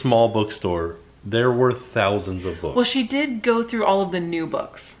was a small bookstore, there were thousands of books. Well, she did go through all of the new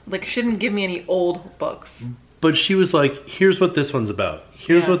books. Like, she didn't give me any old books. But she was like, here's what this one's about.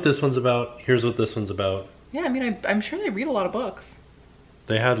 Here's what this one's about. Here's what this one's about. Yeah, I mean, I'm sure they read a lot of books.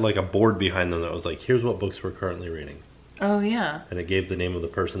 They had like a board behind them that was like, here's what books we're currently reading. Oh, yeah. And it gave the name of the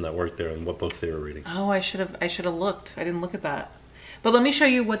person that worked there and what books they were reading. Oh, I should have looked. I didn't look at that. But let me show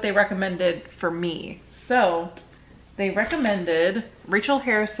you what they recommended for me. So, they recommended Rachel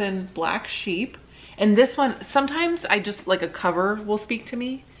Harrison, Black Sheep. And this one, sometimes I just, like, a cover will speak to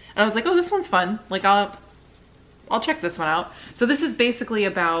me. And I was like, oh, this one's fun. Like, I'll check this one out. So this is basically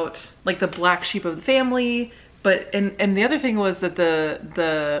about, like, the black sheep of the family. But, and the other thing was that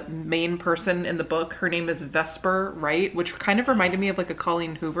the main person in the book, her name is Vesper Wright, which kind of reminded me of, like, a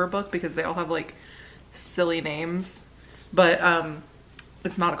Colleen Hoover book because they all have, like, silly names. But,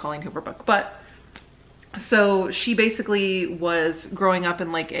 it's not a Colleen Hoover book. But, so she basically was growing up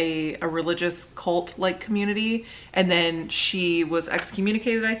in like a religious cult like community, and then she was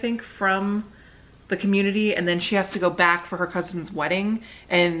excommunicated, I think, from the community, and then she has to go back for her cousin's wedding,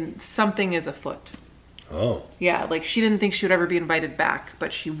 and something is afoot. Oh. Yeah, like she didn't think she would ever be invited back,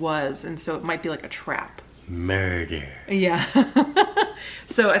 but she was, and so it might be like a trap. Murder. Yeah.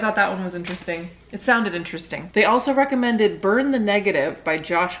 So I thought that one was interesting. It sounded interesting. They also recommended Burn the Negative by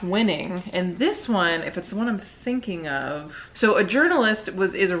Josh Winning. And this one, if it's the one I'm thinking of. So a journalist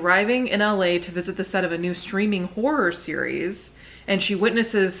is arriving in LA to visit the set of a new streaming horror series. And she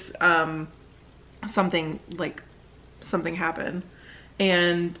witnesses something happen.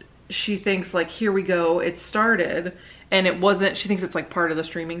 And she thinks like, here we go, it started. And it wasn't, she thinks it's like part of the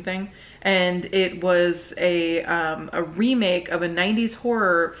streaming thing. And it was a remake of a 90s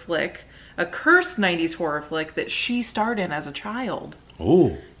horror flick, a cursed 90s horror flick that she starred in as a child.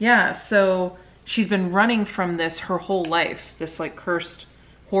 Oh. Yeah, so she's been running from this her whole life, this like cursed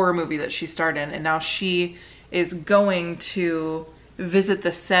horror movie that she starred in. And now she is going to visit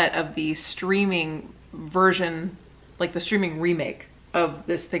the set of the streaming version, like the streaming remake of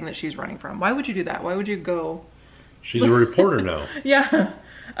this thing that she's running from. Why would you do that? Why would you go? She's a reporter now. Yeah.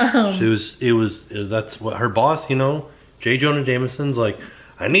 That's what her boss, you know, J. Jonah Jameson's like,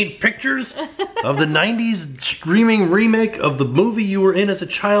 I need pictures of the 90s streaming remake of the movie you were in as a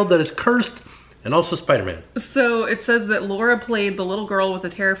child that is cursed, and also Spider-Man. So it says that Laura played the little girl with the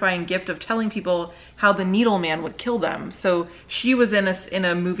terrifying gift of telling people how the Needle Man would kill them. So she was in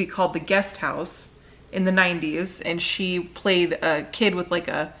a movie called The Guest House in the 90s, and she played a kid with like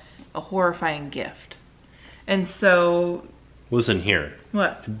a horrifying gift. And so... Listen here.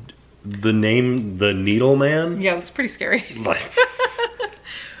 What? The name, the Needle Man? Yeah, that's pretty scary. Like,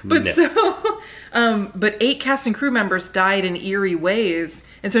 but no. But 8 cast and crew members died in eerie ways.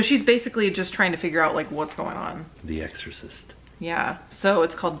 And so she's basically just trying to figure out like what's going on. The Exorcist. Yeah, so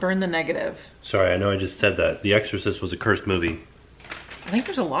it's called Burn the Negative. Sorry, I know I just said that. The Exorcist was a cursed movie. I think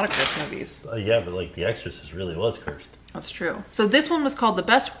there's a lot of cursed movies. Yeah, but like The Exorcist really was cursed. That's true. So this one was called The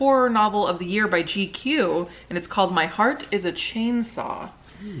Best Horror Novel of the Year by GQ, and it's called My Heart is a Chainsaw.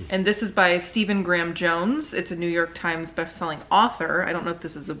 And this is by Stephen Graham Jones. It's a New York Times bestselling author. I don't know if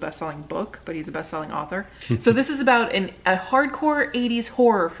this is a bestselling book, but he's a bestselling author. So this is about a hardcore 80s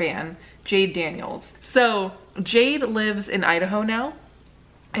horror fan, Jade Daniels. So Jade lives in Idaho now,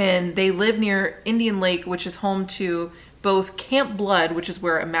 and they live near Indian Lake, which is home to both Camp Blood, which is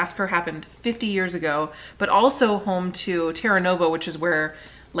where a massacre happened 50 years ago, but also home to Terra Nova, which is where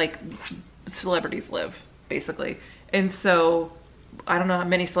like celebrities live, basically. And so I don't know how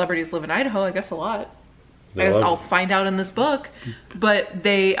many celebrities live in Idaho. I guess a lot. I guess I'll find out in this book. But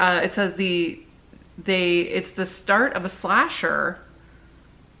they, it says it's the start of a slasher.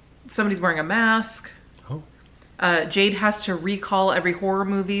 Somebody's wearing a mask. Oh. Jade has to recall every horror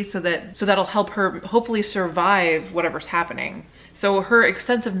movie so that'll help her hopefully survive whatever's happening. So her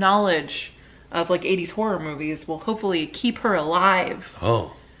extensive knowledge of like 80s horror movies will hopefully keep her alive.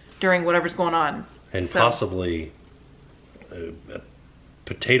 Oh. During whatever's going on. And so, possibly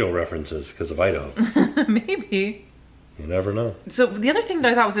potato references because of Idaho. Maybe. You never know. So the other thing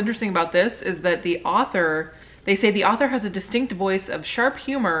that I thought was interesting about this is that the author, they say the author has a distinct voice of sharp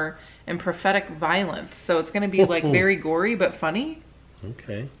humor and prophetic violence. So it's going to be like very gory but funny.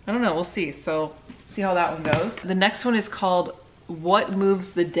 Okay. I don't know. We'll see. So see how that one goes. The next one is called What Moves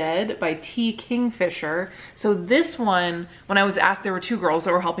the Dead by T. Kingfisher. So this one, when I was asked, there were two girls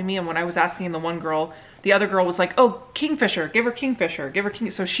that were helping me, and when I was asking the one girl, the other girl was like, oh, Kingfisher, give her Kingfisher, give her King.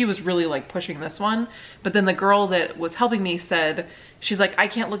 So she was really like pushing this one. But then the girl that was helping me said, she's like, I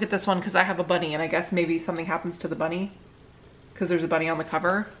can't look at this one because I have a bunny, and I guess maybe something happens to the bunny because there's a bunny on the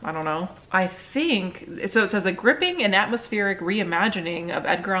cover. I don't know. I think, so it says a gripping and atmospheric reimagining of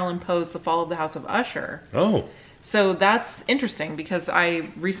Edgar Allan Poe's The Fall of the House of Usher. Oh. So that's interesting because I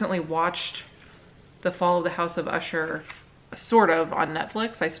recently watched The Fall of the House of Usher sort of on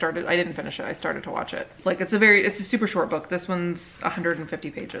Netflix. I didn't finish it. I started to watch it. Like it's a super short book. This one's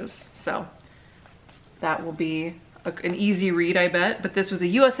 150 pages. So that will be an easy read, I bet. But this was a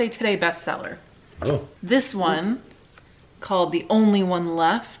USA Today bestseller. Oh. This one called The Only One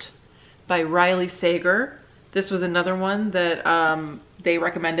Left by Riley Sager. This was another one that they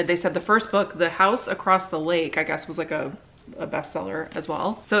recommended. They said the first book, The House Across the Lake, I guess was like a bestseller as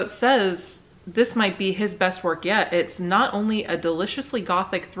well. So it says this might be his best work yet. It's not only a deliciously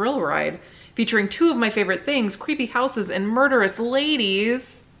gothic thrill ride featuring two of my favorite things, creepy houses and murderous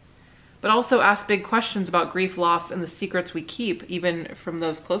ladies, but also asks big questions about grief, loss, and the secrets we keep, even from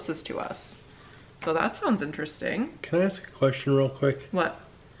those closest to us. So that sounds interesting. Can I ask a question real quick? What?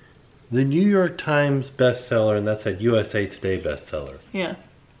 The New York Times bestseller, and that's a USA Today bestseller. Yeah.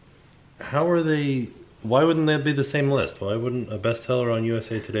 How are they, why wouldn't that be the same list? Why wouldn't a bestseller on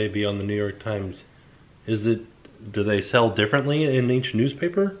USA Today be on the New York Times? Do they sell differently in each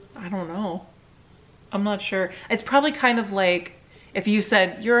newspaper? I don't know. I'm not sure. It's probably kind of like if you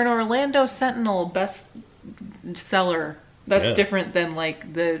said you're an Orlando Sentinel bestseller. That's different than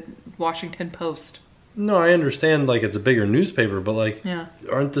like the Washington Post. No, I understand like it's a bigger newspaper, but like, yeah,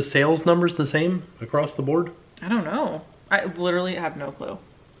 aren't the sales numbers the same across the board? I don't know. I literally have no clue.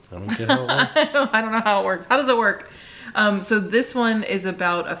 I don't get how it works. I don't know how it works. How does it work? So this one is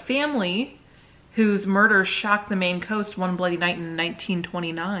about a family whose murders shocked the Maine coast one bloody night in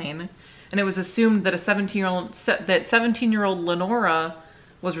 1929, and it was assumed that 17-year-old Lenora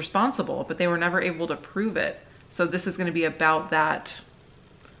was responsible, but they were never able to prove it. So this is going to be about that.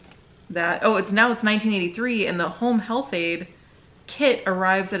 Oh, it's 1983, and the home health aide Kit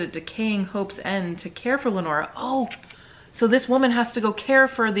arrives at a decaying Hope's End to care for Lenora. Oh, so this woman has to go care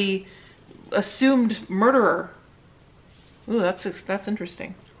for the assumed murderer. Ooh, that's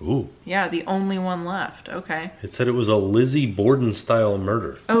interesting. Ooh. Yeah, the only one left. Okay. It said it was a Lizzie Borden style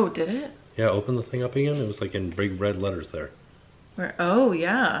murder. Oh, did it? Yeah, open the thing up again. It was like in big red letters there. Where? Oh,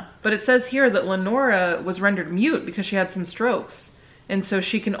 yeah. But it says here that Lenora was rendered mute because she had some strokes. And so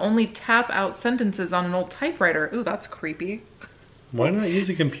she can only tap out sentences on an old typewriter. Ooh, that's creepy. Why not use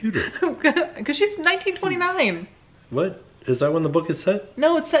a computer? Because she's 1929. What? Is that when the book is set?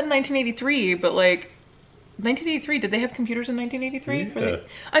 No, it's set in 1983, but like, 1983, did they have computers in 1983? Yeah.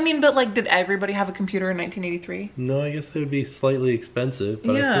 I mean, but like, did everybody have a computer in 1983? No, I guess they would be slightly expensive,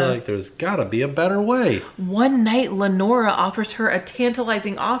 but yeah. I feel like there's gotta be a better way. One night, Lenora offers her a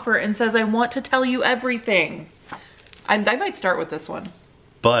tantalizing offer and says, I want to tell you everything. I might start with this one.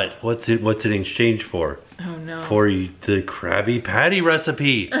 But what's it in exchange for? Oh no. For the Krabby Patty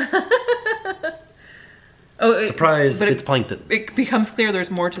recipe. Oh, surprise! But it's plankton. It becomes clear there's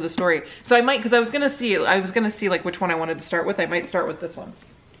more to the story. So I might, because I was gonna see like which one I wanted to start with. I might start with this one,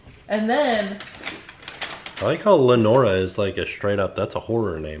 and then I like how Lenora is like a straight up, that's a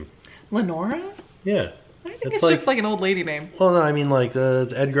horror name. Lenora? Yeah. I think it's just like an old lady name. Well, no, I mean like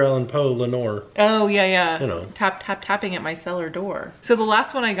Edgar Allan Poe, Lenore. Oh, yeah, yeah. You know. Tapping at my cellar door. So the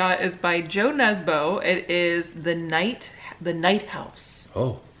last one I got is by Joe Nesbo. It is The Night House.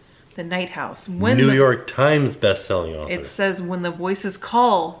 Oh. The Night House. New York Times best-selling author. It says, when the voices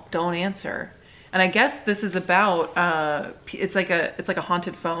call, don't answer. And I guess this is about, it's like a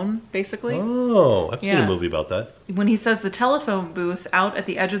haunted phone, basically. Oh, I've seen a movie about that. When he says the telephone booth out at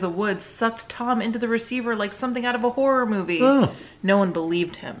the edge of the woods sucked Tom into the receiver like something out of a horror movie. Oh. No one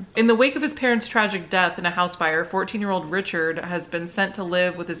believed him. In the wake of his parents' tragic death in a house fire, 14-year-old Richard has been sent to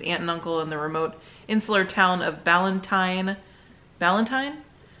live with his aunt and uncle in the remote insular town of Ballantyne?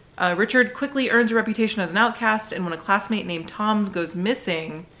 Richard quickly earns a reputation as an outcast, and when a classmate named Tom goes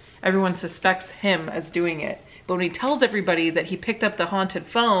missing, everyone suspects him as doing it. But when he tells everybody that he picked up the haunted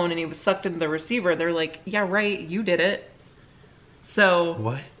phone and he was sucked into the receiver, they're like, yeah, right, you did it. So...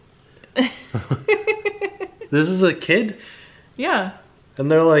 What? This is a kid? Yeah. And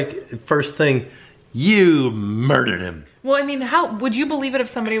they're like, first thing, you murdered him. Well, I mean, how would you believe it if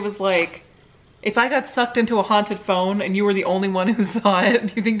somebody was like, if I got sucked into a haunted phone and you were the only one who saw it,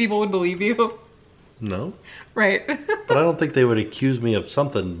 do you think people would believe you? No. Right. But I don't think they would accuse me of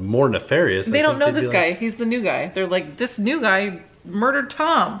something more nefarious. They don't know this guy. He's the new guy. They're like, this new guy murdered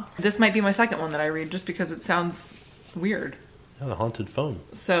Tom. This might be my second one that I read just because it sounds weird. Yeah, the haunted phone.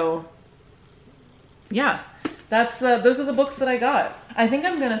 So, yeah. That's those are the books that I got. I think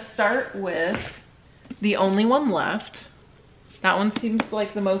I'm going to start with The Only One Left. That one seems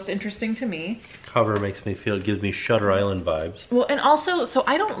like the most interesting to me. Cover makes me feel, gives me Shutter Island vibes. Well, and also, so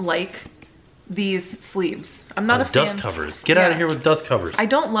I don't like these sleeves. I'm not a fan. Dust covers. Get out of here with dust covers. I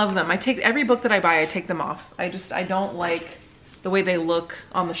don't love them. I take every book that I buy, I take them off. I don't like the way they look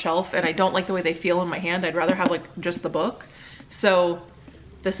on the shelf, and I don't like the way they feel in my hand. I'd rather have like just the book. So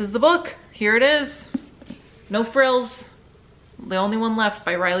this is the book. Here it is. No frills. The Only One Left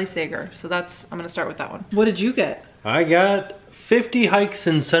by Riley Sager. So that's, I'm gonna start with that one. What did you get? I got 50 hikes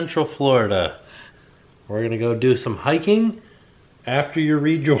in Central Florida. We're gonna go do some hiking after you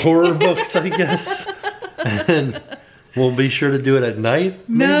read your horror books, I guess. And we'll be sure to do it at night,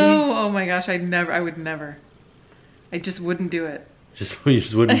 maybe? No, oh my gosh, I would never. I just wouldn't do it. You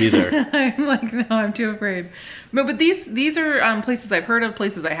just wouldn't be there. I'm like, no, I'm too afraid. But these are places I've heard of,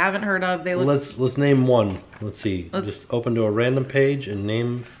 places I haven't heard of. They look. Let's name one. Let's see. Just open to a random page and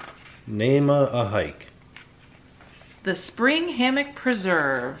name a hike. The Spring Hammock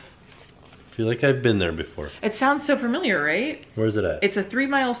Preserve. I feel like I've been there before. It sounds so familiar, right? Where's it at? It's a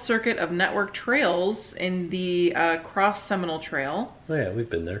 3-mile circuit of network trails in the Cross Seminole Trail. Oh yeah, we've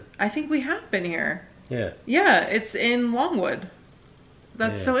been there. I think we have been here. Yeah. Yeah, it's in Longwood.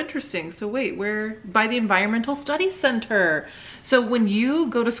 That's so interesting. So wait, where? By the Environmental Studies Center. So when you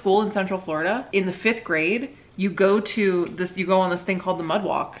go to school in Central Florida, in the 5th grade, you go on this thing called the Mud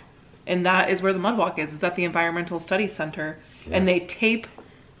Walk. And that is where the Mud Walk is. It's at the Environmental Studies Center. Yeah. And they tape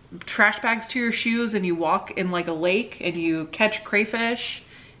trash bags to your shoes and you walk in like a lake and you catch crayfish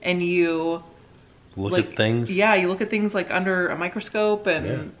and you look at things. Yeah, you look at things like under a microscope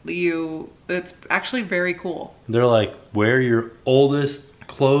and it's actually very cool. They're like, wear your oldest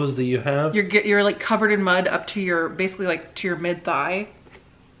clothes that you have. You're like covered in mud up to your, basically like to your mid-thigh.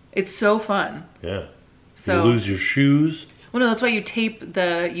 It's so fun. Yeah. So you lose your shoes. Well, no, that's why you tape the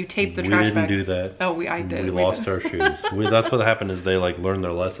trash bags. We didn't do that. Oh, I did. We lost our shoes. That's what happened is they like learned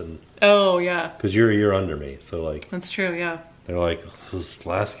their lesson. Oh, yeah. Because you're a year under me, so like. That's true, yeah. They're like, those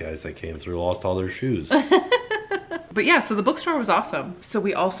last guys that came through lost all their shoes. But yeah, so the bookstore was awesome. So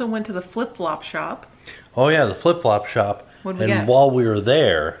we also went to the flip-flop shop. Oh yeah, the flip-flop shop. What did we get? While we were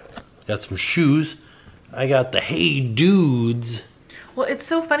there, got some shoes. I got the Hey Dudes. Well, it's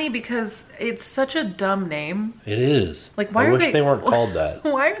so funny because it's such a dumb name. It is. Like, why I are wish they weren't called that.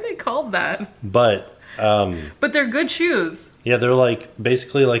 Why are they called that? But they're good shoes. Yeah, they're like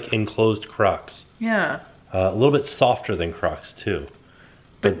basically like enclosed Crocs. Yeah. A little bit softer than Crocs too.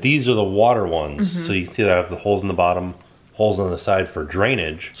 But these are the water ones. Mm-hmm. So you can see that I have the holes in the bottom, holes on the side for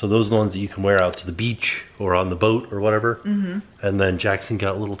drainage. So those are the ones that you can wear out to the beach or on the boat or whatever. Mm-hmm. And then Jackson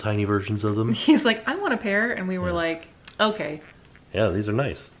got little tiny versions of them. He's like, I want a pair. And we were like, okay. Yeah, these are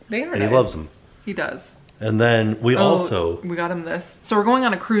nice. They are and nice. He loves them. He does. And then we we got him this. So we're going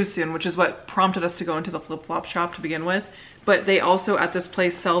on a cruise soon, which is what prompted us to go into the flip-flop shop to begin with. But they also at this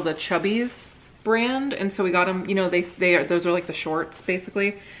place sell the Chubbies brand, and so we got him, you know, those are like the shorts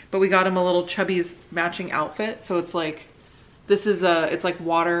basically, but we got him a little Chubbies matching outfit. So it's like, it's like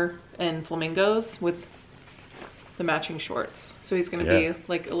water and flamingos with the matching shorts. So he's gonna be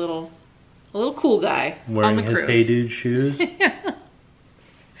like a little A little cool guy wearing on the his cruise. Hey Dude shoes. Yeah.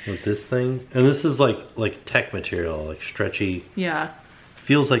 With this thing. And this is like tech material, like stretchy. Yeah.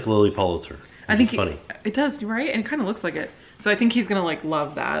 Feels like Lily Pulitzer. I think funny. It does, right? And it kind of looks like it. So I think he's gonna like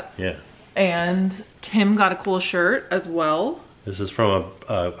love that. Yeah. And Tim got a cool shirt as well. This is from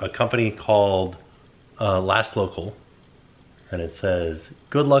a company called Last Local. And it says,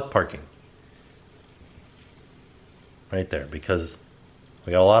 good luck parking. Right there, because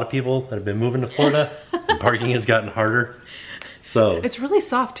we got a lot of people that have been moving to Florida and parking has gotten harder. So It's really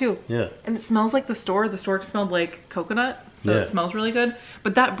soft too. yeah. And it smells like the store. The store smelled like coconut, so Yeah. it smells really good.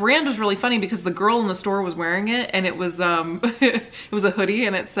 But that brand was really funny because the girl in the store was wearing it, and it was it was a hoodie,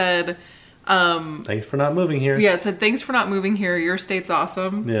 and it said, Thanks for not moving here. yeah, it said, thanks for not moving here. Your state's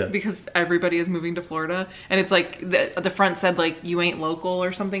awesome. Yeah. Because everybody is moving to Florida. And it's like, the front said like, you ain't local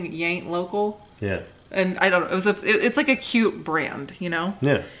or something. You ain't local. Yeah. And I don't know, it's like a cute brand, you know?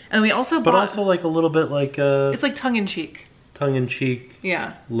 Yeah. And we also But bought, also like a little bit like it's like tongue in cheek. tongue in cheek,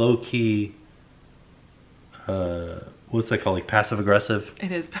 Yeah, low key, what's that called? Like passive aggressive.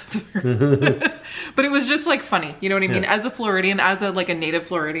 it is passive. But it was just like funny, you know what I mean? Yeah. As a Floridian, as a native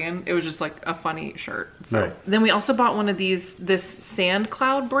Floridian, it was just like a funny shirt. So Right. then we also bought one of this Sand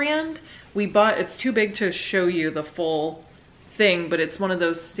Cloud brand. We bought, it's too big to show you the full thing, but it's one of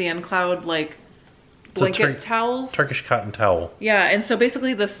those Sand Cloud like blanket towels. Turkish cotton towel. Yeah, and so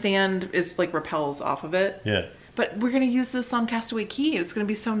basically the sand is like repels off of it. Yeah. But we're gonna use this on Castaway Key. It's gonna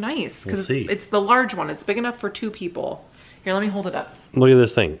be so nice We'll because see. it's the large one. It's big enough for 2 people. Here, let me hold it up. Look at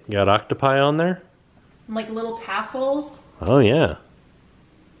this thing. You got octopi on there? Like little tassels. Oh yeah.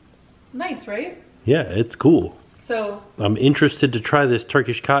 Nice, right? Yeah, it's cool. So, I'm interested to try this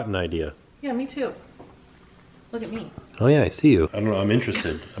Turkish cotton idea. yeah, me too. Look at me. Oh yeah, I see you. I don't know, I'm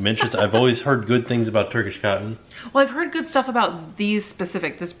interested. I've always heard good things about Turkish cotton. Well, I've heard good stuff about this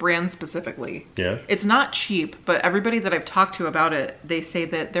brand specifically. Yeah. It's not cheap, but everybody that I've talked to about it, they say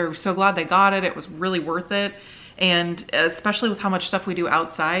that they're so glad they got it. It was really worth it. And especially with how much stuff we do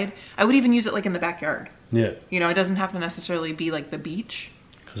outside, I would even use it like in the backyard. Yeah. You know, it doesn't have to necessarily be like the beach.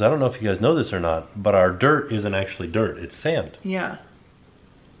 Because I don't know if you guys know this or not, but our dirt isn't actually dirt, it's sand. Yeah,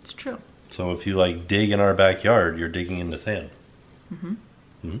 it's true. So if you like dig in our backyard, you're digging into sand.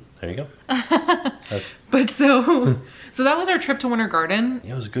 There you go. But so that was our trip to Winter Garden.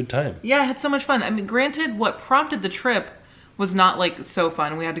 Yeah, it was a good time. Yeah, I had so much fun. I mean, granted, what prompted the trip was not like so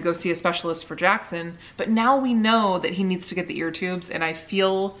fun. We had to go see a specialist for Jackson, but now we know that he needs to get the ear tubes, and I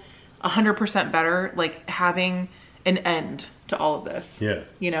feel 100% better, like having an end to all of this. Yeah.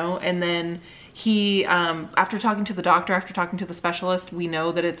 You know, and then he, after talking to the doctor, after talking to the specialist, we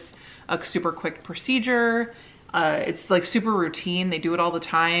know that it's a super quick procedure. It's like super routine. They do it all the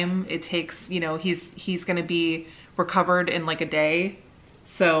time. It takes, you know, he's going to be recovered in like a day.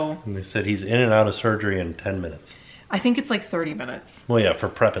 So And they said he's in and out of surgery in 10 minutes. I think it's like 30 minutes. Well, yeah, for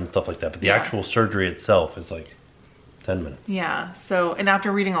prep and stuff like that. But the Yeah. actual surgery itself is like 10 minutes. Yeah. So, and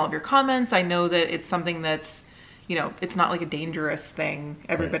after reading all of your comments, I know that it's something that's, you know, it's not like a dangerous thing.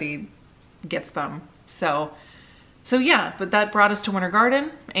 Everybody gets them. So yeah, but that brought us to Winter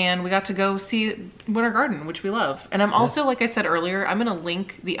Garden, and we got to go see Winter Garden, which we love. And I'm also, like I said earlier, I'm gonna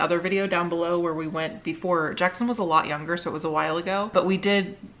link the other video down below where we went before. Jackson was a lot younger, so it was a while ago, but we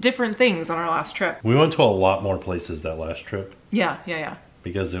did different things on our last trip. We went to a lot more places that last trip Yeah.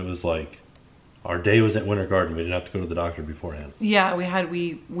 because it was like our day was at Winter Garden. We didn't have to go to the doctor beforehand. Yeah,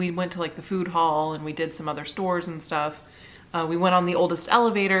 we went to like the food hall, and we did some other stores and stuff. We went on the oldest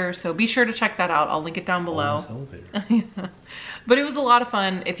elevator, so be sure to check that out. I'll link it down below. But it was a lot of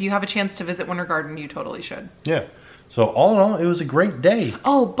fun. If you have a chance to visit Winter Garden, you totally should. Yeah. So all in all, it was a great day.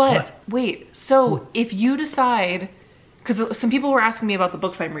 Oh, but What? wait. So if you decide, because some people were asking me about the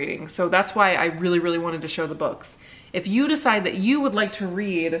books I'm reading, so that's why I really, really wanted to show the books. If you decide that you would like to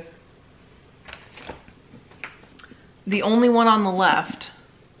read the only one on the left,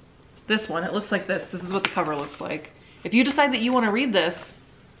 this one, it looks like this. This is what the cover looks like. If you decide that you want to read this,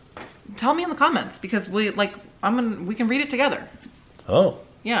 tell me in the comments, because we can read it together. Oh.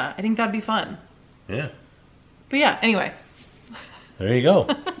 Yeah, I think that'd be fun. Yeah. But yeah, anyway. There you go.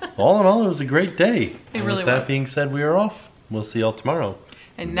 All in all, it was a great day. It really With that was. being said, we are off. We'll see y'all tomorrow.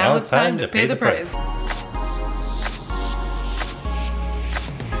 And now it's time to pay the price.